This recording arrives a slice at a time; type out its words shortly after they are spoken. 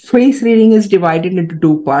face reading is divided into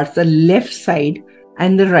two parts, the left side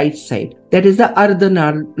and the right side. That is the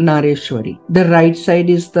Ardhanareshwari. The right side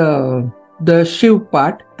is the Shiv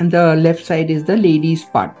part and the left side is the ladies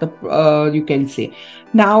part, you can say.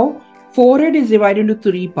 Now, forehead is divided into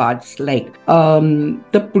three parts, like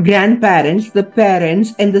the grandparents, the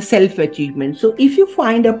parents, and the self-achievement. So if you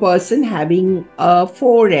find a person having a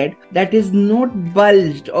forehead that is not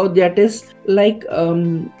bulged or that is like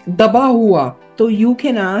daba hua, so you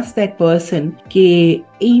can ask that person ke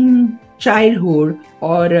in childhood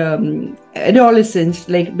or adolescence,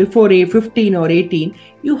 like before 15 or 18,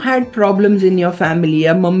 you had problems in your family,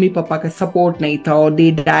 या mummy papa का support नहीं था, or they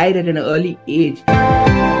died at an early age.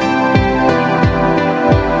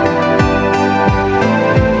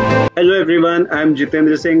 Hello everyone, I am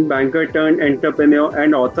Jitendra Singh, banker turned entrepreneur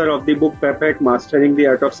and author of the book Perfect Mastering the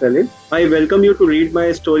Art of Selling. I welcome you to read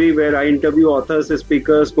my story where I interview authors,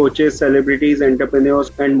 speakers, coaches, celebrities, entrepreneurs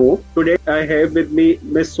and more. Today I have with me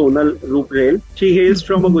Miss Sonal Ruparel. She hails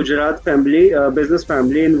from a Gujarat family, business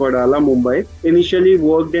family in Vadala, Mumbai. Initially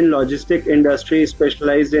worked in logistic industry,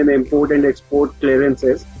 specialized in import and export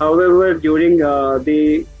clearances. However, during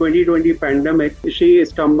the 2020 pandemic, she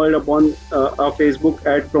stumbled upon a Facebook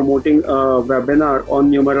ad promoting a webinar on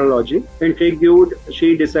numerology. Intrigued,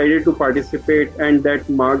 she decided to participate, and that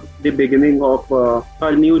marked the beginning of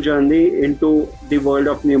her new journey into the world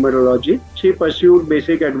of numerology. She pursued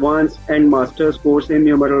basic, advanced and master's course in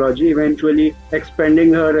numerology, eventually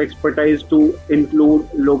expanding her expertise to include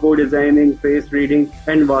logo designing, face reading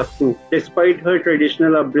and Vastu. Despite her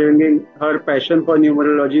traditional upbringing, her passion for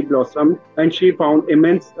numerology blossomed and she found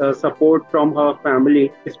immense support from her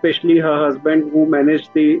family, especially her husband who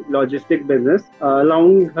managed the logistic business,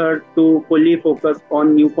 allowing her to fully focus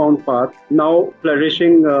on newfound path. Now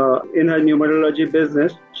flourishing in her numerology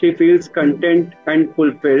business, she feels content and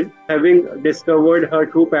fulfilled, having discovered her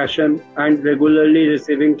true passion and regularly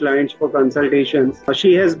receiving clients for consultations.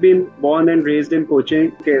 She has been born and raised in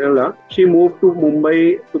Cochin, Kerala. She moved to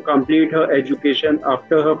Mumbai to complete her education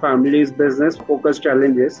after her family's business-focused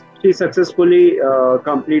challenges. She successfully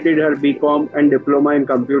completed her BCom and diploma in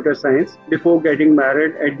computer science before getting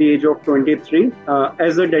married at the age of 23.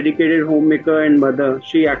 As a dedicated homemaker and mother,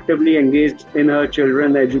 she actively engaged in her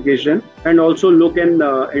children's education and also look an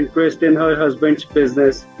interest in her husband's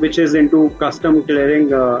business, which is into custom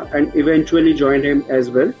clearing, and eventually joined him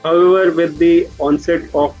as well. However, with the onset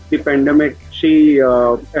of the pandemic, she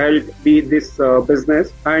held this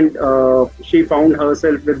business and she found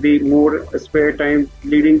herself with the more spare time,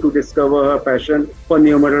 leading to discover her passion for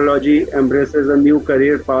numerology, embraces a new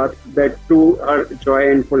career path that to her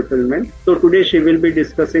joy and fulfillment. So today she will be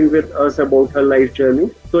discussing with us about her life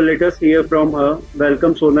journey. So let us hear from her.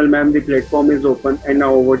 Welcome Sonal ma'am, the platform is open and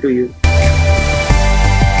now over to you.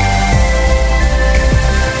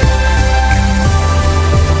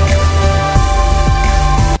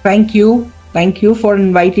 Thank you. Thank you for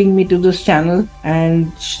inviting me to this channel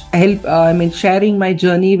and sharing my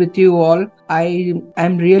journey with you all. I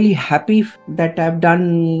am really happy that I've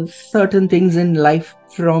done certain things in life,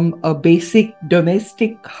 from a basic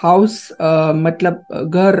domestic house,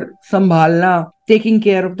 ghar sambhalna, taking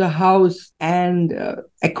care of the house and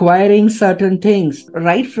acquiring certain things.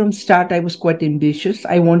 Right from start, I was quite ambitious.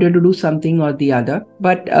 I wanted to do something or the other.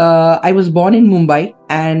 But I was born in Mumbai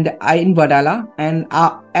and in Vadala. And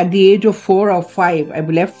at the age of 4 or 5, I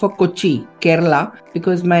left for Kochi, Kerala,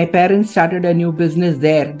 because my parents started a new business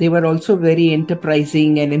there. They were also very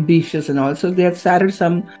enterprising and ambitious and also they had started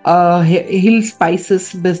some hill spices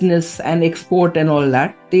business and export and all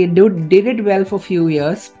that. They did it well for a few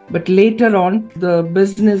years, but later on the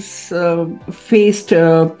business faced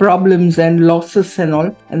problems and losses and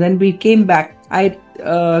all, and then we came back. I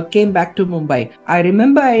came back to Mumbai. I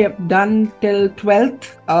remember I have done till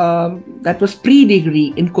 12th, that was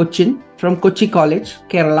pre-degree in Cochin, from Kochi College,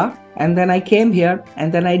 Kerala. And then I came here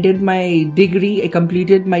and then I did my degree. I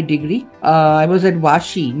completed my degree. I was at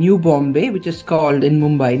Vashi, New Bombay, which is called in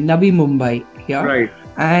Mumbai, Navi Mumbai here. Right.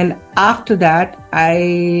 And after that,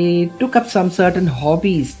 I took up some certain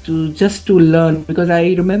hobbies to learn, because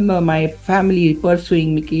I remember my family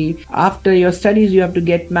pursuing me ki, after your studies you have to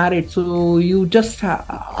get married, so you just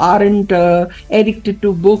aren't addicted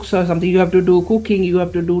to books or something. You have to do cooking, you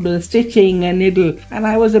have to do the stitching and needle. And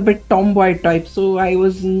I was a bit tomboy type, so I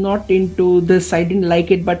was not into this. I didn't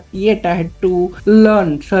like it, but yet I had to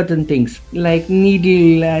learn certain things like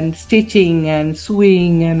needle and stitching and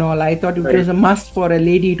sewing and all. I thought it was a must for a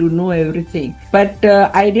lady to know everything. But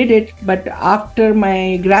I did it. But after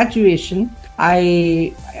my graduation,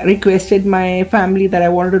 I requested my family that I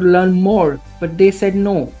wanted to learn more. But they said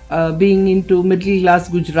no. being into middle class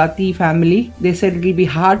Gujarati family, they said it will be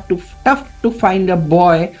tough to find a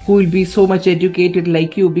boy who will be so much educated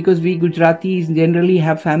like you, because we Gujaratis generally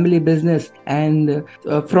have family business, and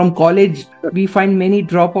from college we find many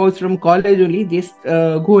dropouts from college only. They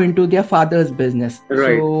go into their father's business.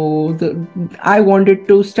 Right. So I wanted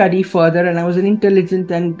to study further, and I was an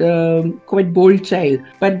intelligent and quite bold child,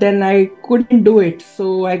 but then I couldn't do it.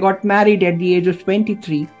 So I got married at the age of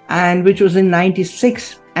 23, and which was in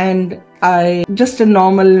 96. And I just a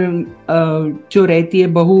normal जो रहती है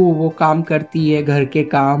बहू, वो काम करती है घर के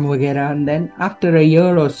काम वगैरह. And then after a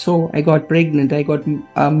year or so, I got pregnant. I got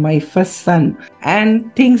my first son,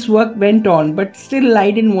 and things went on. But still,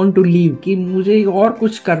 I didn't want to leave. कि मुझे और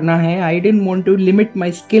कुछ करना है. I didn't want to limit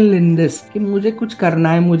my skill in this. कि मुझे कुछ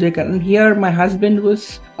करना है, मुझे करना. Here, my husband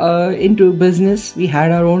was into business. We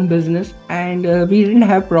had our own business, and we didn't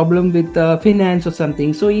have problem with finance or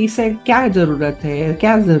something. So he said, क्या जरूरत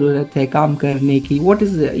है काम करने की? What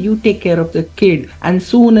is it? You take care of the kid. And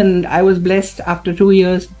soon, and I was blessed after 2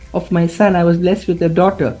 years of my son, I was blessed with a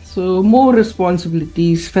daughter. So more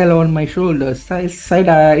responsibilities fell on my shoulders. I said,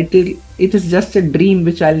 it is just a dream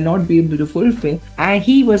which I'll not be able to fulfill. And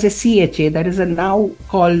he was a CHA, that is now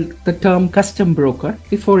called the term custom broker.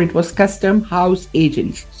 Before it was custom house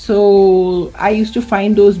agents. So I used to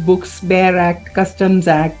find those books, Bear Act, Customs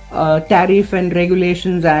Act, Tariff and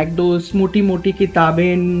Regulations Act, those moti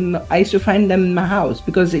kitaben. I used to find them in my house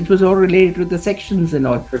because it was all related to the sections and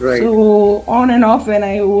all. Right. So on and off, when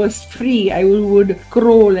I was free, I would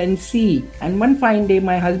scroll and see. And one fine day,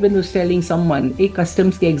 my husband was telling someone, "Hey,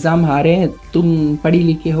 customs ke exam aa rahe hain, tum padhi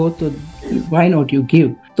likhe ho, to why not you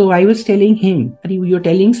give?" So I was telling him, "You're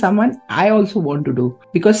telling someone, I also want to do."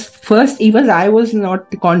 Because first, I was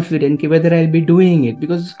not confident whether I'll be doing it,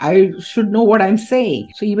 because I should know what I'm saying.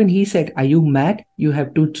 So even he said, "Are you mad? You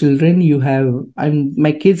have 2 children.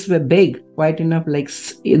 My kids were big, quite enough, like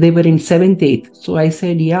they were in 7th, 8th. So I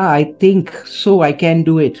said, "Yeah, I think so. I can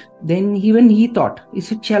do it." Then even he thought, he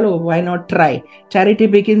said, "Chalo, why not try? Charity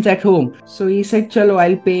begins at home." So he said, "Chalo,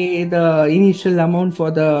 I'll pay the initial amount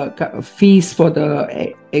for the fees for the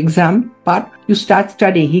exam part. You start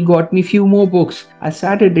studying." He got me few more books. I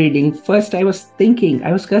started reading. First I was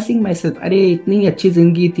cursing myself. अरे इतनी अच्छी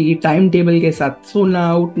जिंदगी थी, time table के साथ सोना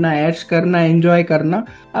उठना, ऐश करना, एंजॉय करना.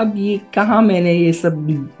 अब ये कहाँ मैंने ये सब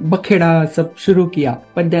बखेड़ा सब शुरू किया.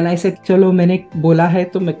 But then I said, चलो मैंने बोला है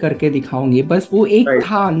तो मैं करके दिखाऊंगी. बस वो एक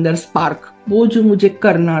था अंदर स्पार्क, वो जो मुझे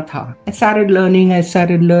करना था. I started learning.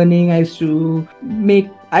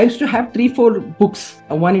 I used to have 3-4 books,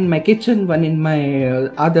 one in my kitchen, one in my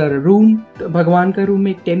other room. भगवान का रूम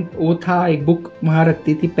में वो था, एक बुक वहाँ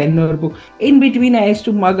रखती थी, पेन और book. In between I used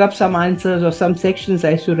to mug up some answers or some sections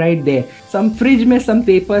I used to write there. Some fridge में some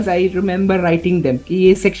papers I remember writing them कि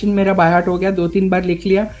ये section मेरा by heart हो गया, 2-3 बार लिख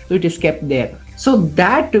लिया, so it is kept there. So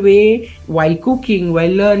that way, while cooking,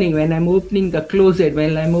 while learning, when I'm opening the closet,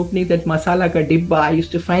 when I'm opening that masala ka dibba, I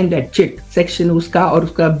used to find that chit section uska और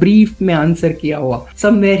उसका brief में answer किया हुआ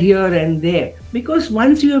somewhere here and there. Because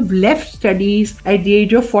once you have left studies at the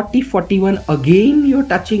age of 40-41, again you're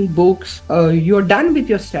touching books, you're done with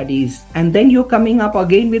your studies, and then you're coming up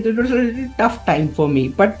again with it. Was a really tough time for me,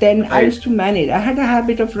 but then I used to manage. I had a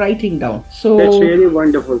habit of writing down. So that's really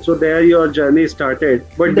wonderful. So there your journey started.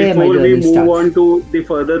 But before we move on to the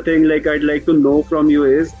further thing, like I'd like to know from you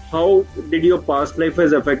is, how did your past life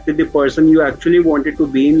has affected the person you actually wanted to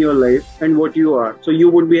be in your life and what you are? So you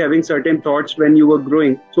would be having certain thoughts when you were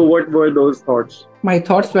growing. So what were those thoughts? My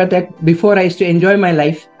thoughts were that before I used to enjoy my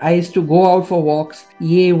life, I used to go out for walks,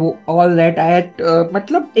 all that. I had,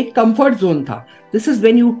 मतलब एक comfort zone था. This is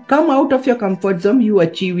when you come out of your comfort zone, you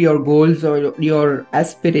achieve your goals or your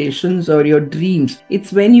aspirations or your dreams.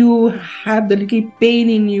 It's when you have the little pain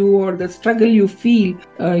in you or the struggle you feel,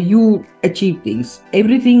 you achieve things.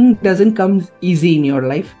 Everything doesn't come easy in your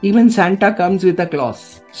life. Even Santa comes with a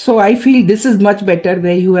clause. So I feel this is much better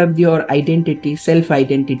where you have your identity,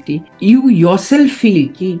 self-identity. You yourself feel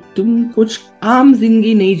कि तुम कुछ आम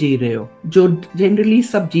जिंदगी नहीं जी रहे हो. जो generally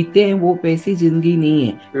सब जीते हैं वो वैसी जिंदगी नहीं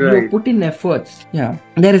है. You put in efforts. Yeah.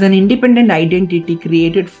 There is an independent identity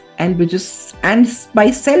created and by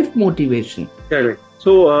self-motivation. Correct.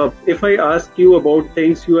 So if I ask you about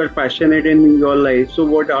things you are passionate in your life, so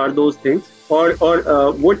what are those things? Or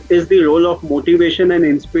what is the role of motivation and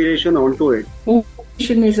inspiration onto it?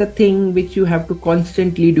 is a thing which you have to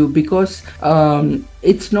constantly do, because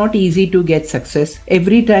it's not easy to get success.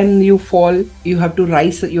 Every time you fall, you have to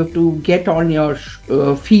rise, you have to get on your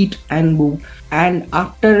feet and move. And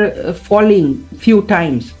after falling few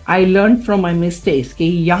times, I learned from my mistakes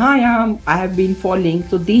कि यहाँ I have been falling,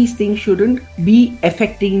 so these things shouldn't be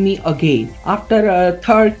affecting me again. After a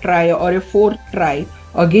third try or a fourth try,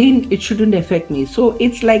 again it shouldn't affect me. So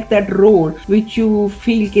it's like that road which you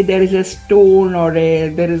feel कि there is a stone or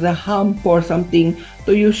there is a hump or something,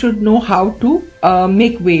 so you should know how to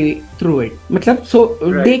make way through it. मतलब so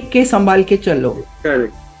देख के संभाल के चलो.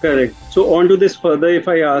 Correct. So on to this further, if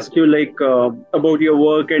I ask you about your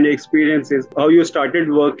work and experiences, how you started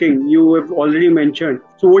working, you have already mentioned.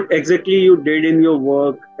 So what exactly you did in your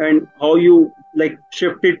work and how you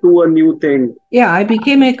shifted to a new thing? Yeah, I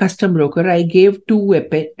became a custom broker. I gave 2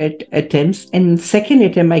 attempts. And second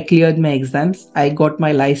attempt, I cleared my exams. I got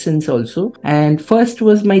my license also. And first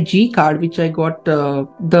was my G card, which I got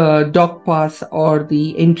the dock pass or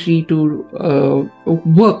the entry to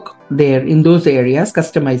work there in those areas,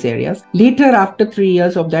 customized areas. Later, after 3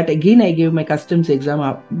 years of that, again I gave my customs exam,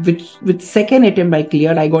 which with second attempt I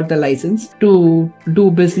cleared. I got the license to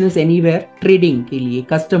do business anywhere, trading ke liye,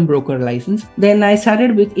 custom broker license. Then I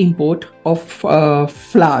started with import of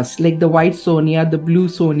flowers like the white sonia, the blue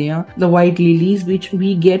sonia, the white lilies, which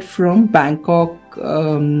we get from Bangkok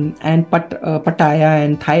and Pattaya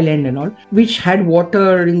and Thailand and all, which had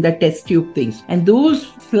water in the test tube things. And those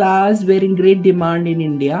flowers were in great demand in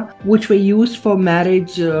India, which were used for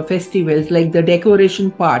marriage festivals, like the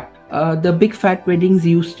decoration part. The big fat weddings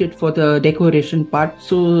used it for the decoration part.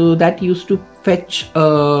 So that used to fetch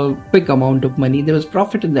a big amount of money. There was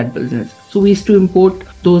profit in that business. So we used to import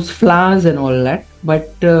those flowers and all that.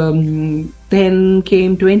 But then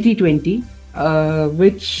came 2020,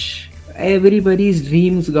 which everybody's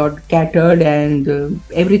dreams got scattered and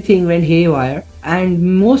everything went haywire.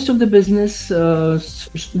 And most of the business,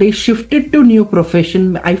 they shifted to new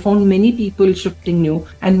profession. I found many people shifting new,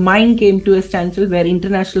 and mine came to a standstill where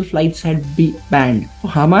international flights had been banned. So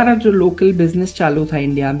हमारा जो local business चालू था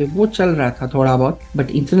India में वो चल रहा था थोड़ा बहुत, but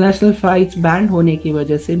international flights banned होने की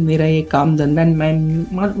वजह से मेरा ये काम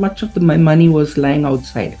धंधा, much of my money was lying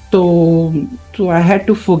outside. So I had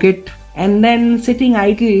to forget. And then sitting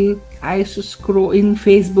idle, I used to scroll in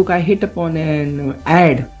Facebook. I hit upon an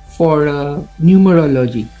ad for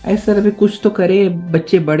numerology. I said, अभी कुछ तो करे,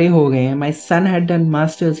 बच्चे बड़े हो गए हैं. My son had done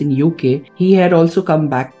masters in UK. He had also come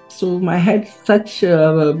back. So I had such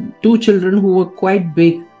 2 children who were quite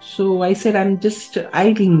big. So I said, I'm just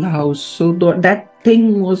idle in the house. So that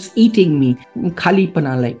thing was eating me,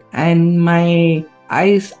 khalipana like. And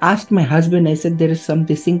I asked my husband, I said, there is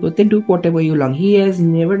something, but they do whatever you want. He has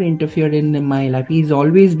never interfered in my life. He's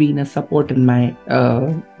always been a support in my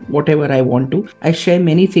whatever I want to. I share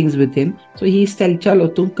many things with him. So he's telling,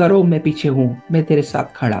 chalo, tum karo, main piche hoon. Main tere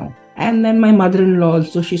saath khada hoon. And then my mother-in-law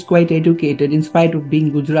also, she's quite educated. In spite of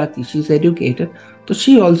being Gujarati, she's educated. So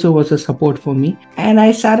she also was a support for me. And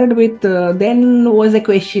I started with, then was a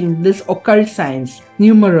question, this occult science,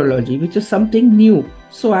 numerology, which is something new.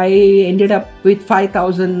 So I ended up with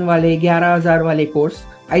 5,000 wale, 11,000 wale course.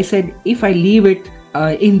 I said, if I leave it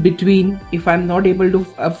in between, if I'm not able to,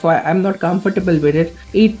 if I'm not comfortable with it,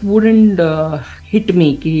 it wouldn't hit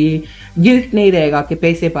me कि guilt नहीं रहेगा कि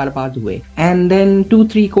पैसे बर्बाद हुए. And then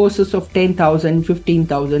 2-3 courses of 10,000,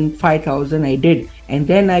 15,000, 5,000 I did. And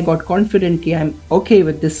then I got confident that I'm okay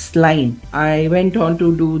with this line. I went on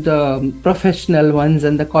to do the professional ones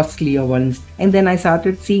and the costlier ones. And then I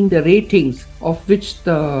started seeing the ratings of which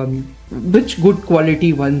good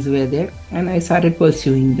quality ones were there. And I started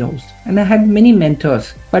pursuing those. And I had many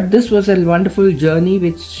mentors. But this was a wonderful journey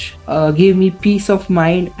which gave me peace of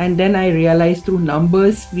mind. And then I realized through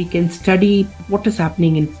numbers, we can study what is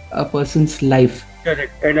happening in a person's life.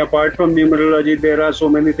 Correct. And apart from numerology, there are so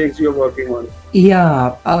many things you're working on.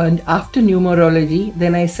 Yeah. And after numerology,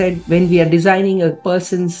 then I said, when we are designing a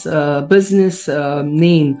person's business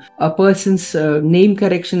name, a person's name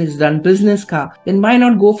correction is done, business ka, then why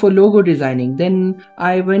not go for logo designing? Then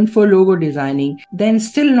I went for logo designing. Then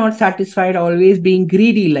still not satisfied, always being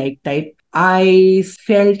greedy like type. I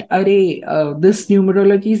felt, this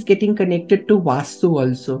numerology is getting connected to Vastu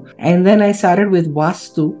also. And then I started with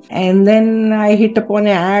Vastu. And then I hit upon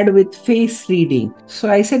an ad with face reading. So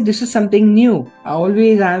I said, this is something new. I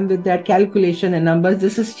always am with that calculation and numbers.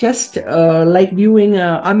 This is just like viewing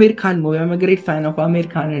a Amir Khan movie. I'm a great fan of Amir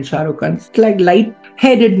Khan and Shah Rukh Khan. It's like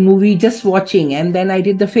light-headed movie, just watching. And then I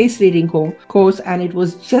did the face reading course, and it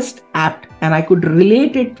was just apt. And I could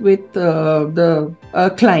relate it with the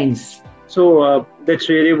clients. So that's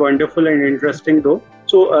really wonderful and interesting though.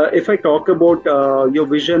 So, if I talk about your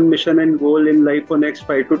vision, mission, and goal in life for next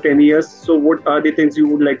 5 to 10 years, so what are the things you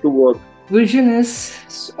would like to work? Vision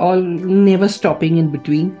is all never stopping in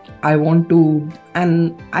between. I want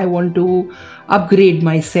to upgrade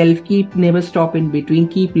myself, keep never stop in between,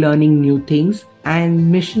 keep learning new things.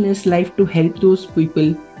 And mission is life to help those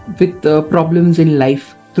people with problems in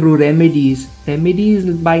life through remedies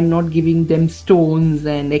by not giving them stones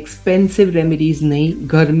and expensive remedies नहीं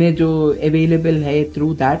घर में जो available है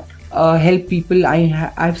through that help people.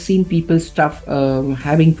 I've seen people stuff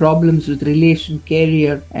having problems with relation,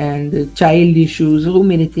 career, and child issues, so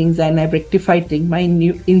many things, and I've rectified things. My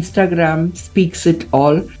new Instagram speaks it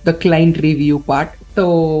all, the client review part.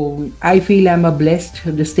 So I feel I'm a blessed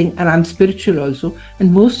this thing, and I'm spiritual also.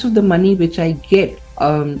 And most of the money which I get,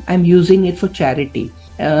 I'm using it for charity.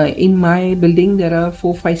 In my building there are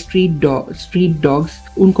 4-5 street dogs.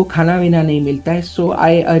 उनको खाना वीना नहीं मिलता है, so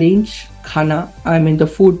I arrange खाना. I mean the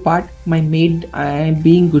food part. My maid,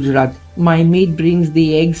 being Gujarat, my maid brings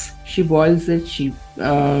the eggs. She boils it. She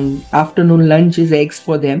afternoon lunch is eggs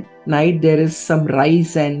for them. Night there is some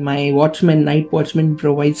rice, and my night watchman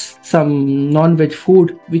provides some non-veg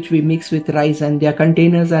food which we mix with rice, and their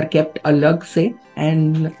containers are kept alag se,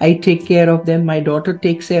 and I take care of them. My daughter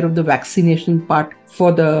takes care of the vaccination part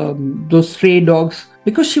for those stray dogs,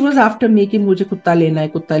 because she was after making मुझे कुत्ता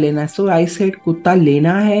लेना है. So I said कुत्ता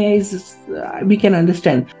लेना है is we can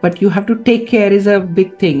understand, but you have to take care is a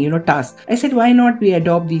big thing, task. I said why not we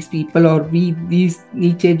adopt these people, or we these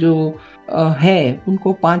नीचे जो है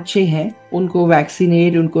उनको 5-6 हैं, उनको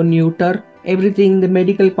vaccinate, उनको neuter, everything, the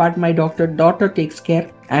medical part my daughter takes care,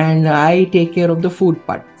 and I take care of the food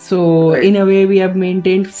part. So in a way we have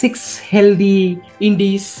maintained 6 healthy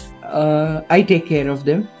indies. I take care of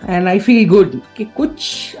them, and I feel good कि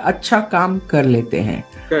कुछ अच्छा काम कर लेते हैं.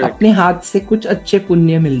 अपने हाथ से कुछ अच्छे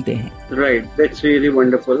पुण्य मिलते हैं. Right, that's really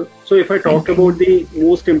wonderful. So if I talk about the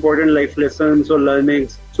most important life lessons or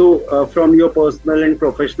learnings, so from your personal and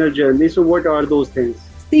professional journey, so what are those things?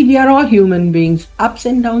 See, we are all human beings. Ups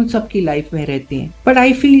and downs सबकी life में रहते हैं. But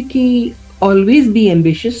I feel कि always be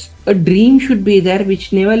ambitious. A dream should be there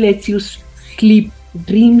which never lets you sleep.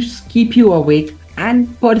 Dreams keep you awake. And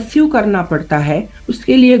pursue करना पड़ता है.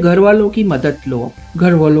 उसके लिए घर वालों की मदद लो,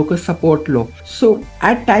 घर वालों का support low. So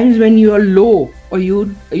eight times when you are लो और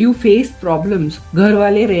यू फेस प्रॉब्लम्स, घर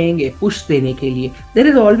वाले रहेंगे पुश देने के लिए. There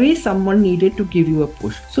is always someone needed to give you a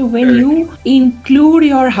push. So when you include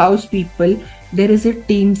your house people, there is a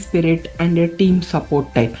team spirit and a team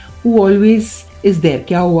support type who always is there.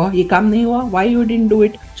 क्या हुआ, ये काम नहीं हुआ, why you didn't do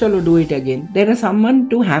it, चलो do it again. There is someone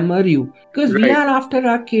to hammer you, because we are after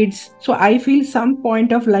our kids. So I feel some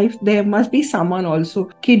point of life there must be someone also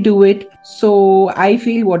कि do it. So I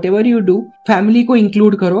feel whatever you do, family को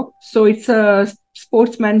include करो. So it's a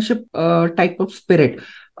sportsmanship type of spirit.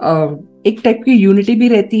 एक type की unity भी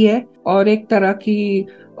रहती है, और एक तरह की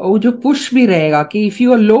वो जो push भी रहेगा कि if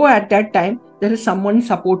you are low at that time, there is someone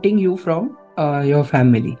supporting you from your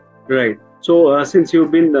family. Right. So since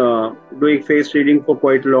you've been doing face reading for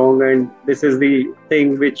quite long, and this is the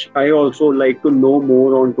thing which I also like to know more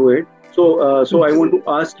onto it. So I want to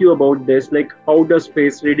ask you about this, like how does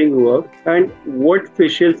face reading work, and what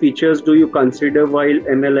facial features do you consider while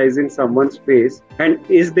analyzing someone's face,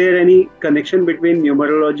 and is there any connection between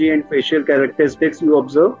numerology and facial characteristics you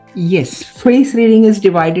observe? Yes, face reading is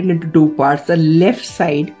divided into 2 parts, the left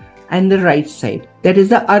side and the right side. That is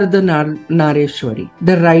the Ardhanareshwari.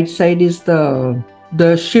 The right side is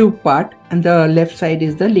the Shiv part, and the left side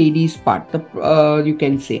is the ladies part. You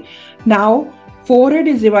can say. Now, forehead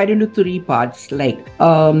is divided into 3 parts, like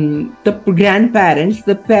the grandparents,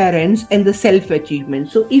 the parents, and the self-achievement.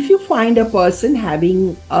 So if you find a person having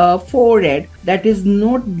a forehead that is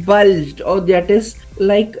not bulged, or that is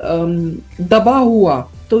like daba hua,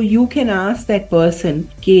 so you can ask that person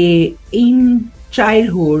ke in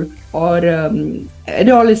childhood or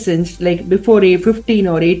adolescence, like before 15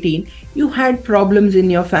 or 18, you had problems in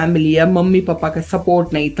your family, या mummy papa का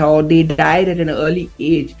support नहीं था, or they died at an early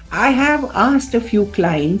age. I have asked a few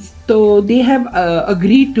clients, so they have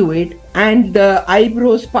agreed to it. And the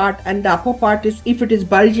eyebrows part and the upper part is, if it is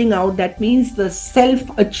bulging out, that means the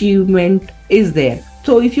self-achievement is there.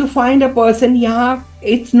 So if you find a person, yeah,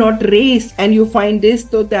 it's not raised, and you find this,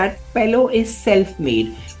 so that fellow is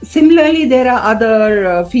self-made. Similarly, there are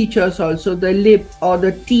other features also, the lips or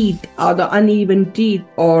the teeth or the uneven teeth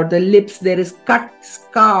or the lips, there is cut,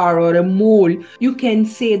 scar or a mole. You can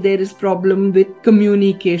say there is problem with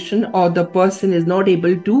communication or the person is not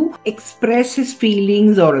able to express his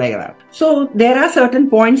feelings or like that. So there are certain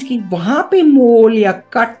points कि वहाँ पे mole या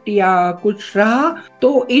cut या कुछ रहा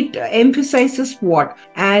तो it emphasizes what.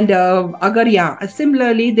 And अगर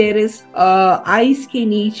similarly there is eyes के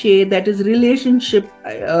नीचे, that is relationship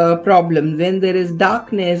problem, when there is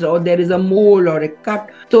darkness or there is a mole or a cut.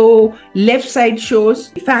 So left side shows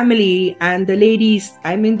family and the ladies,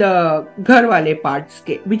 I mean the ghar wale parts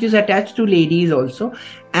ke, which is attached to ladies also.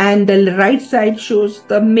 And the right side shows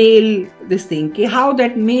the male, this thing, ki how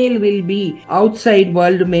that male will be outside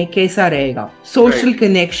world mein kaisa rahega, social Right.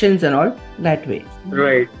 connections and all that way.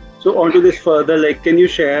 Right. So on to this further, like, can you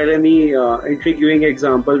share any intriguing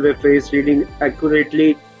example where face reading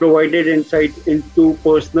accurately provided insight into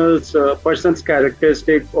person's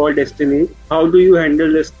characteristic or destiny? How do you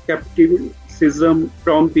handle this skepticism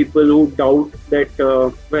from people who doubt that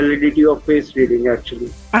validity of face reading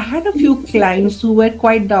actually? I had a few clients who were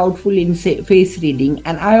quite doubtful in face reading,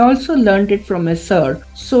 and I also learned it from a sir.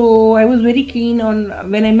 So I was very keen on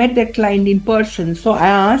when I met that client in person. So I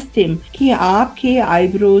asked him कि आपके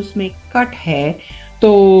eyebrows में cut है,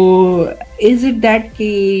 तो is it that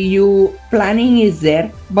कि you planning is there,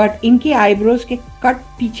 but इनके eyebrows के cut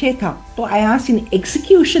पीछे था. तो I asked in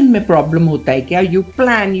execution में problem होता है क्या? You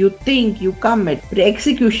plan, you think, you commit, but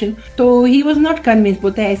execution. तो he was not convinced.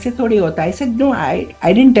 बोलता है ऐसे थोड़ी होता है. I said no,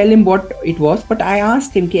 I didn't tell him what it was, but I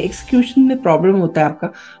asked him कि execution में problem होता है आपका.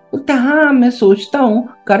 बोलता है हाँ मैं सोचता हूँ,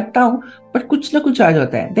 करता हूँ, but कुछ ना कुछ आ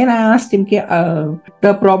जाता है. Then I asked him कि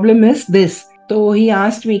the problem is this. So he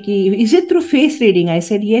asked me कि is it through face reading? I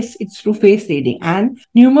said yes, it's through face reading. And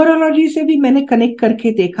numerology से भी मैंने connect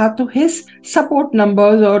करके देखा तो his support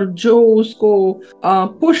numbers और जो उसको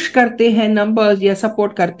push करते हैं numbers या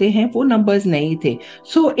support करते हैं वो numbers नहीं थे.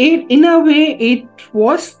 So it in a way it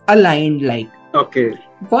was aligned like. Okay.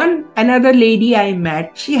 Another lady I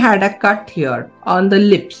met, she had a cut here on the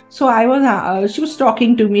lips. So she was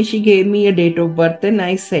talking to me, she gave me a date of birth and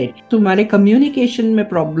I said, तुम्हारे communication में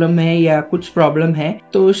problem है या कुछ problem है?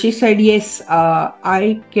 तो she said, yes,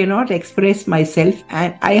 I cannot express myself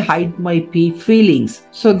and I hide my feelings.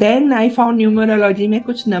 So then I found numerology में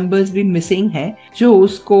कुछ numbers भी missing है जो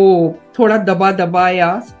उसको थोड़ा दबा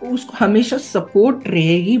या उसको हमेशा support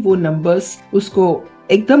रहेगी वो numbers उसको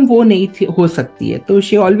एकदम वो नहीं हो सकती है. तो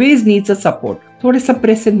she always needs a support. थोड़े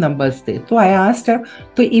suppressive numbers थे. तो I asked her,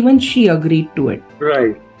 तो even she agreed to it.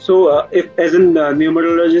 Right. So if as a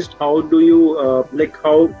numerologist, how do you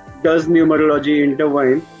how does numerology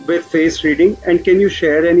intertwine with face reading? And can you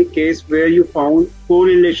share any case where you found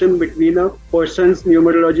correlation between a person's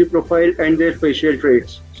numerology profile and their facial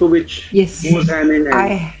traits? So which goes hand in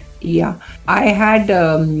hand. I had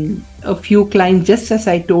a few clients, just as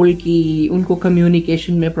I told कि उनको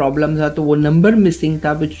communication में problem था तो वो number missing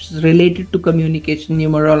था which was related to communication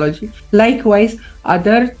numerology. Likewise,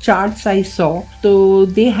 other charts I saw, तो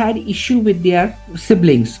they had issue with their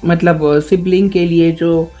siblings. मतलब sibling के लिए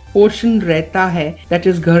जो पोर्शन रहता है दैट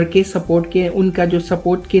इज घर के सपोर्ट के, उनका जो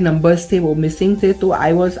सपोर्ट के नंबर्स थे वो मिसिंग थे. तो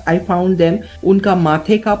आई फाउंड देम उनका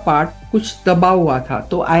माथे का पार्ट कुछ दबा हुआ था.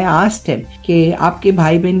 तो आई आस्क्ड हिम कि आपके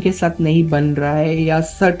भाई बहन के साथ नहीं बन रहा है या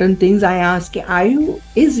certain things. I ask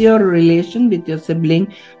is your relation with your sibling,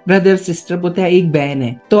 brother sister? बोलते हैं एक बहन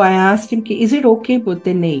है. तो आई आस्क्ड हिम कि इज इट ओके?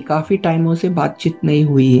 बोलते नहीं, काफी टाइमों से बातचीत नहीं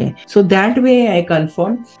हुई है. So that way I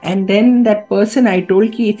confirm and then that person I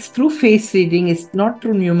told कि it's through face reading, it's not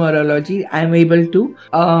through numerology. I am able to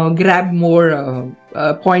grab more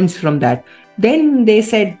points from that. Then they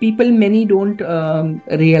said people many don't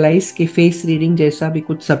realize कि face reading जैसा भी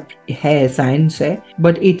कुछ सब है, science है,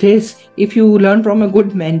 but it is, if you learn from a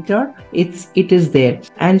good mentor, it is there.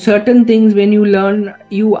 And certain things when you learn,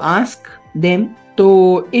 you ask them,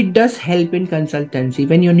 so it does help in consultancy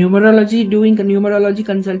when you're doing a numerology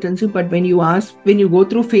consultancy. But when you go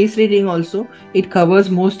through face reading also, it covers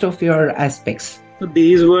most of your aspects. So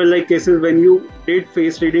these were like cases when you did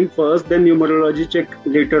face reading first, then numerology check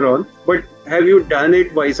later on. But have you done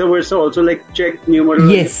it vice versa also, like check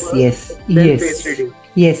numerology first, then face reading?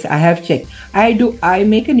 Yes, I have checked. I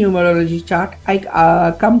make a numerology chart.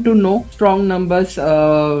 I come to know strong numbers,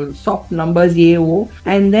 soft numbers, ye wo,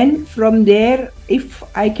 and then from there, if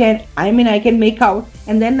I can make out,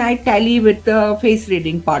 and then I tally with the face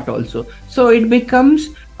reading part also. So it becomes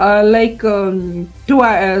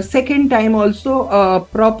to second time also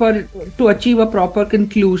proper to achieve a proper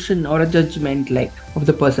conclusion or a judgment like of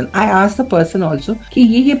the person. I ask the person also कि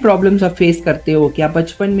ये problems आप face करते हो क्या,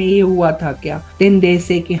 बचपन में ये हुआ था क्या, then they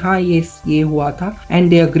say कि हाँ ये हुआ था,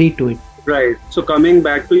 and they agree to it. Right. So coming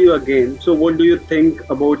back to you again, so what do you think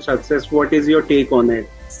about success? What is your take on it?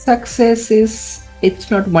 Success is,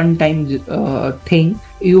 it's not one time thing.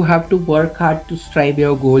 You have to work hard to strive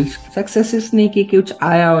your goals. Success is नहीं कि कुछ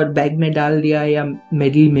आया और bag में डाल दिया या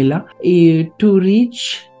medal मिला. To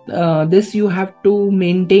reach this you have to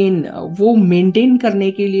maintain. वो maintain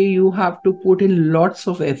करने के लिए you have to put in lots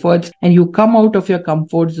of efforts and you come out of your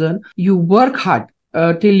comfort zone. You work hard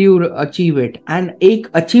till you achieve it, and एक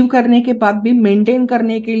achieve करने के बाद भी maintain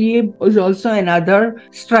करने के लिए is also another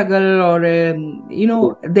struggle or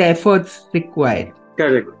the efforts required.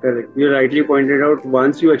 Correct. You rightly pointed out.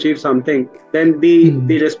 Once you achieve something, then the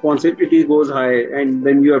responsibility goes high, and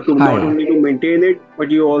then you have to not only to maintain it, but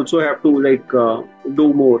you also have to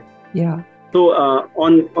do more. Yeah. So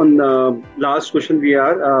on last question we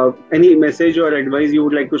are any message or advice you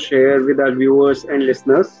would like to share with our viewers and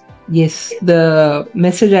listeners? Yes, the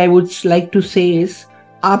message I would like to say is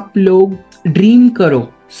आप लोग dream करो,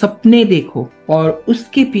 सपने देखो और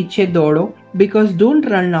उसके पीछे दौड़ो. Because don't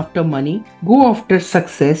run after money, go after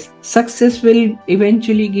success. Success will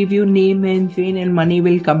eventually give you name and fame, and money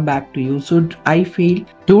will come back to you. So I feel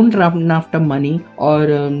don't run after money, or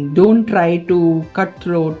don't try to cut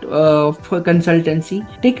throat for consultancy.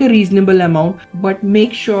 Take a reasonable amount, but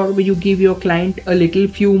make sure you give your client a little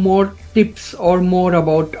few more tips or more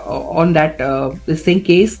about on that this thing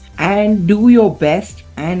case, and do your best.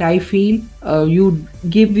 And I feel you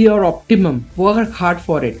give your optimum, work hard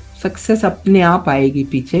for it. Success अपने आप आएगी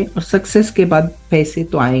पीछे, और success के बाद पैसे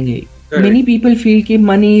तो आएंगे. Many people feel कि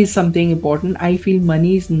money is something important. I feel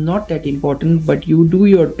money is not that important, but you do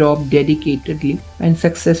your job dedicatedly and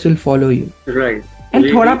success will follow you. Right. And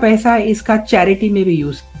थोड़ा पैसा इसका charity में भी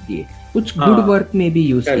use कीजिए, कुछ good work में भी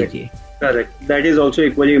use कीजिए. Correct. That is also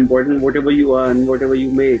equally important. Whatever you earn, whatever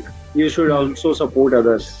you make, you should also support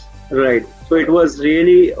others. Right. So it was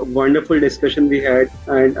really a wonderful discussion we had,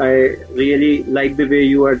 and I really like the way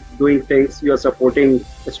you are doing things. You are supporting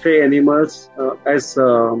stray animals you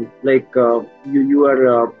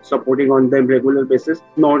are supporting on them regular basis.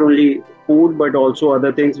 Not only food but also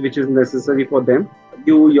other things which is necessary for them.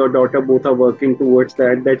 You, your daughter, both are working towards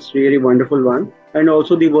that. That's really wonderful one. And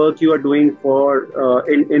also the work you are doing for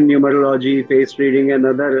in numerology, face reading, and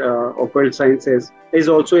other occult sciences is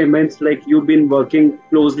also immense. Like you've been working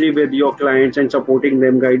closely with your clients and supporting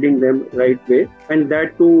them, guiding them right way, and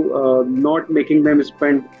that too not making them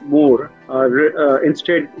spend more.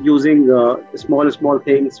 Instead using small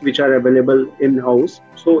things which are available in house.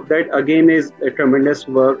 So that again is a tremendous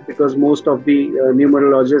work, because most of the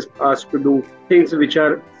numerologists ask to do things which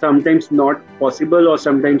are sometimes not possible or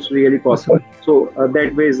sometimes really possible. So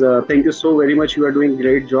that way, thank you so very much. You are doing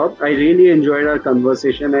great job. I really enjoyed our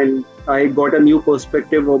conversation, and I got a new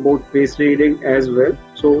perspective about face reading as well.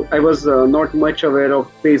 So I was not much aware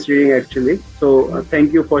of face reading actually. So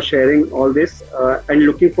thank you for sharing all this, and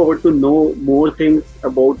looking forward to know more things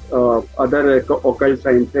about other occult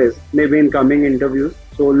sciences, maybe in coming interviews.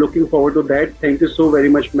 So looking forward to that. Thank you so very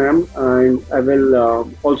much, ma'am. And I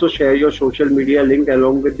will also share your social media link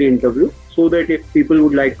along with the interview, so that if people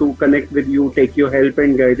would like to connect with you, take your help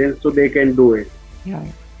and guidance, so they can do it. Yeah.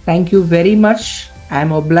 Thank you very much. I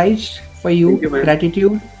am obliged for you. Thank you,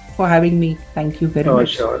 gratitude for having me. Thank you very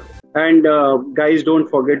much. Sure. And guys, don't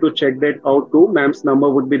forget to check that out too. Ma'am's number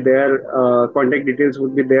would be there. Contact details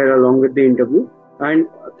would be there along with the interview. And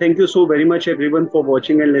thank you so very much everyone for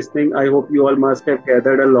watching and listening. I hope you all must have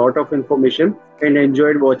gathered a lot of information and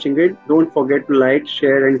enjoyed watching it. Don't forget to like,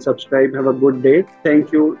 share and subscribe. Have a good day.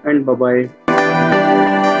 Thank you and bye-bye.